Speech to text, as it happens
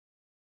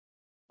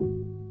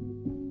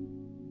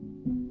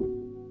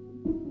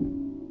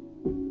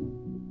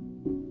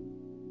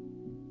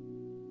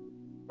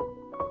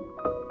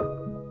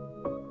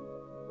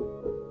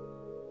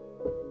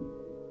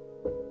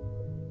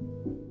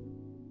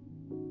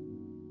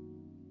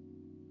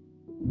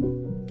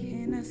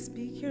I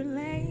speak your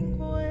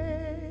language?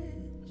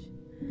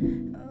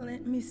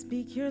 Let me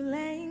speak your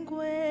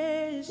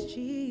language,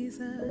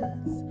 Jesus.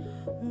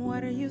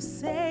 What are you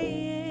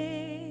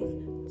saying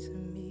to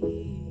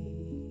me?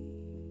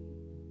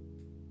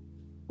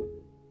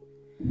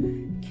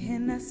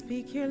 Can I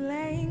speak your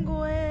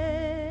language?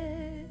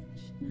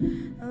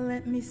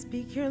 Let me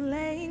speak your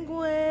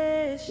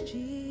language,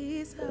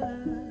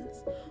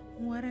 Jesus.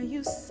 What are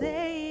you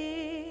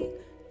saying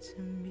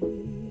to me?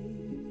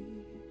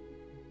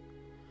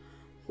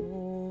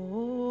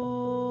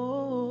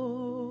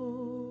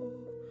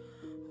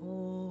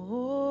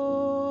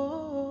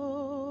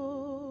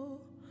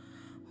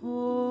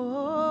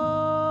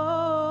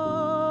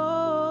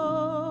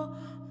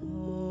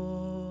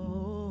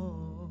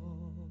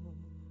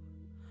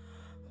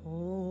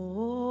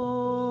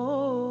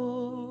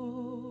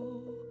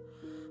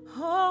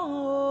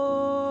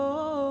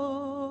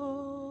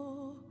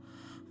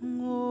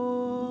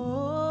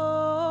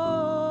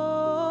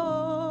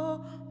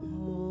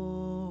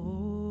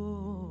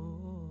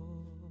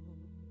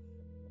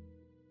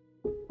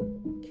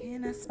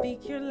 Can I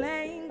speak your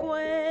language?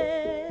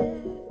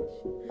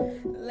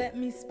 Let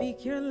me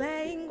speak your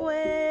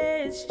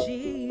language,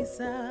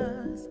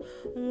 Jesus.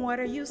 What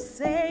are you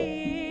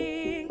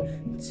saying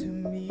to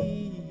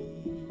me?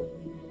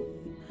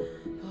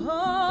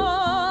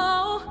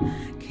 Oh,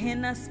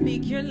 can I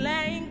speak your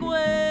language?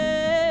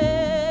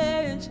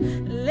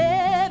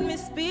 Let me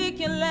speak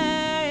your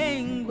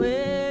language.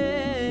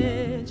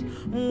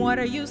 What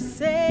are you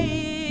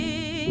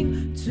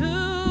saying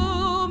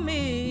to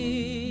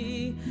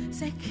me?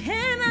 Say,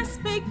 can I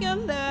speak your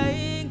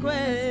language?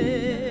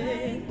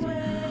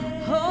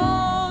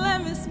 Oh,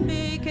 let me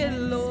speak it,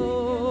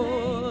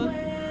 Lord.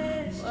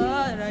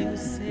 What are you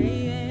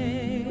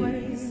saying? What are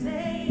you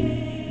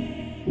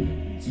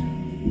saying to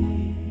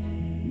me?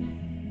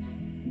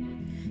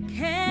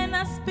 Can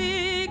I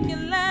speak your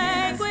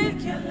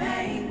language? Your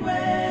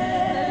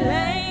language.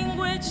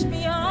 Language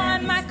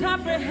beyond my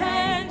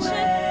comprehension.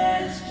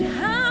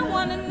 I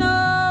want to know.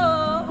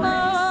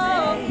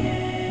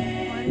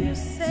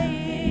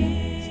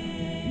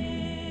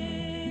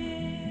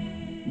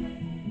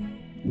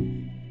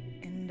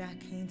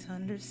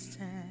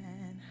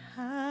 Understand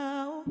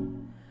how,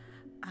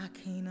 I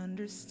can't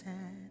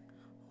understand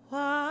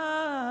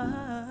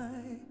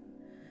why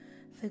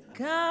the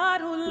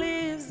God who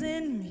lives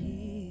in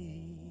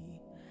me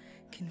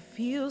can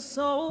feel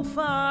so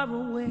far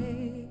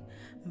away.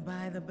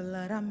 By the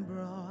blood I'm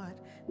brought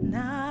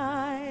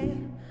nigh,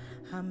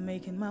 I'm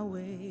making my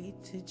way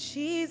to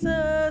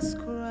Jesus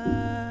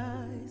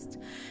Christ,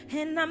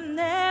 and I'm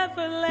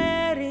never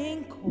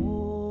letting go.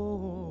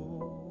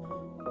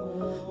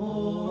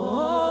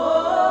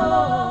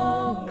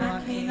 Oh,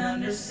 I can't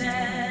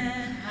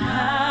understand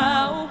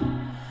how.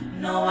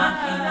 No, I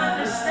can't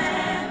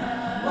understand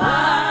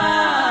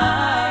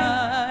why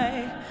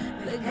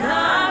the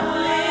God who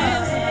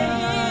lives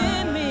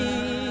in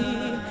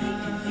me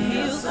can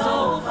feel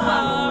so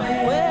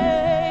far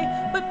away.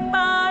 But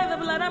by the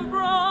blood I'm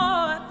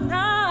brought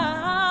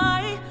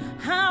nigh,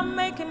 I'm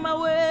making my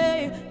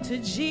way to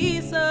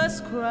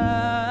Jesus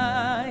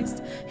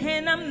Christ,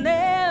 and I'm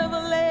never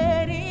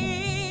letting.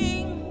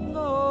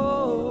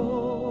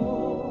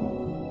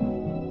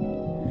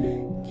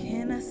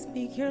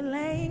 Speak your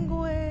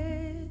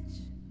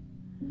language.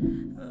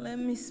 Let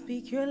me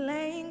speak your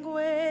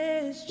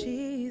language,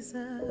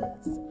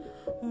 Jesus.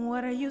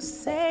 What are you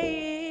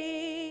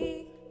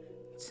saying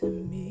to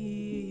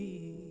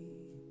me?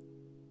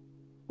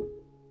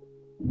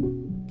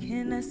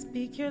 Can I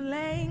speak your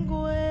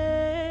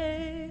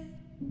language?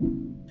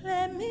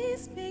 Let me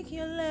speak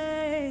your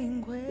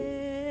language.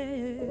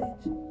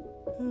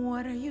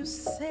 What are you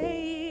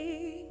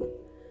saying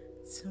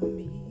to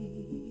me?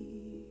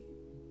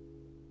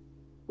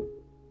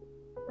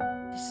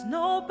 There's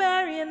no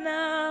barrier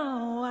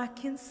now, I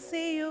can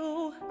see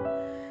you.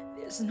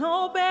 There's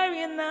no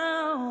barrier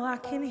now, I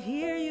can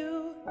hear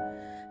you.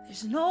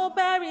 There's no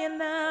barrier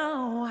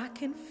now, I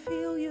can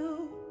feel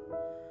you.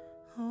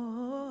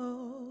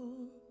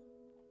 Oh,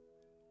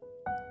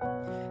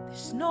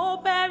 there's no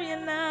barrier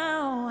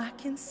now, I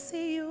can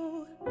see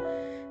you.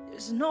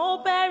 There's no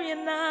barrier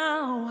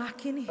now, I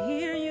can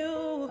hear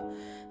you.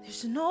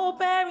 There's no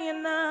barrier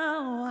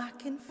now, I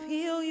can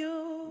feel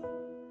you,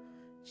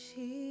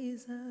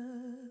 Jesus.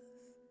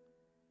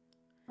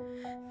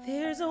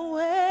 There's a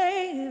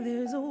way,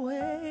 there's a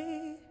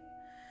way,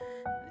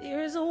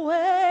 there's a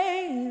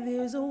way,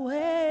 there's a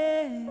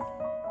way.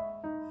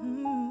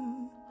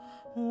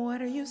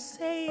 What are you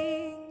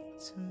saying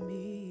to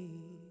me?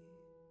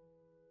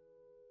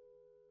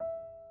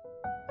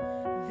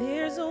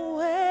 There's a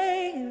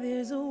way,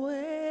 there's a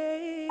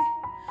way,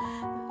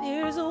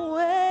 there's a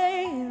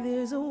way,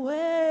 there's a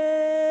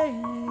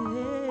way.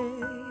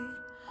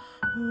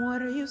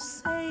 What are you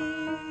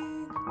saying?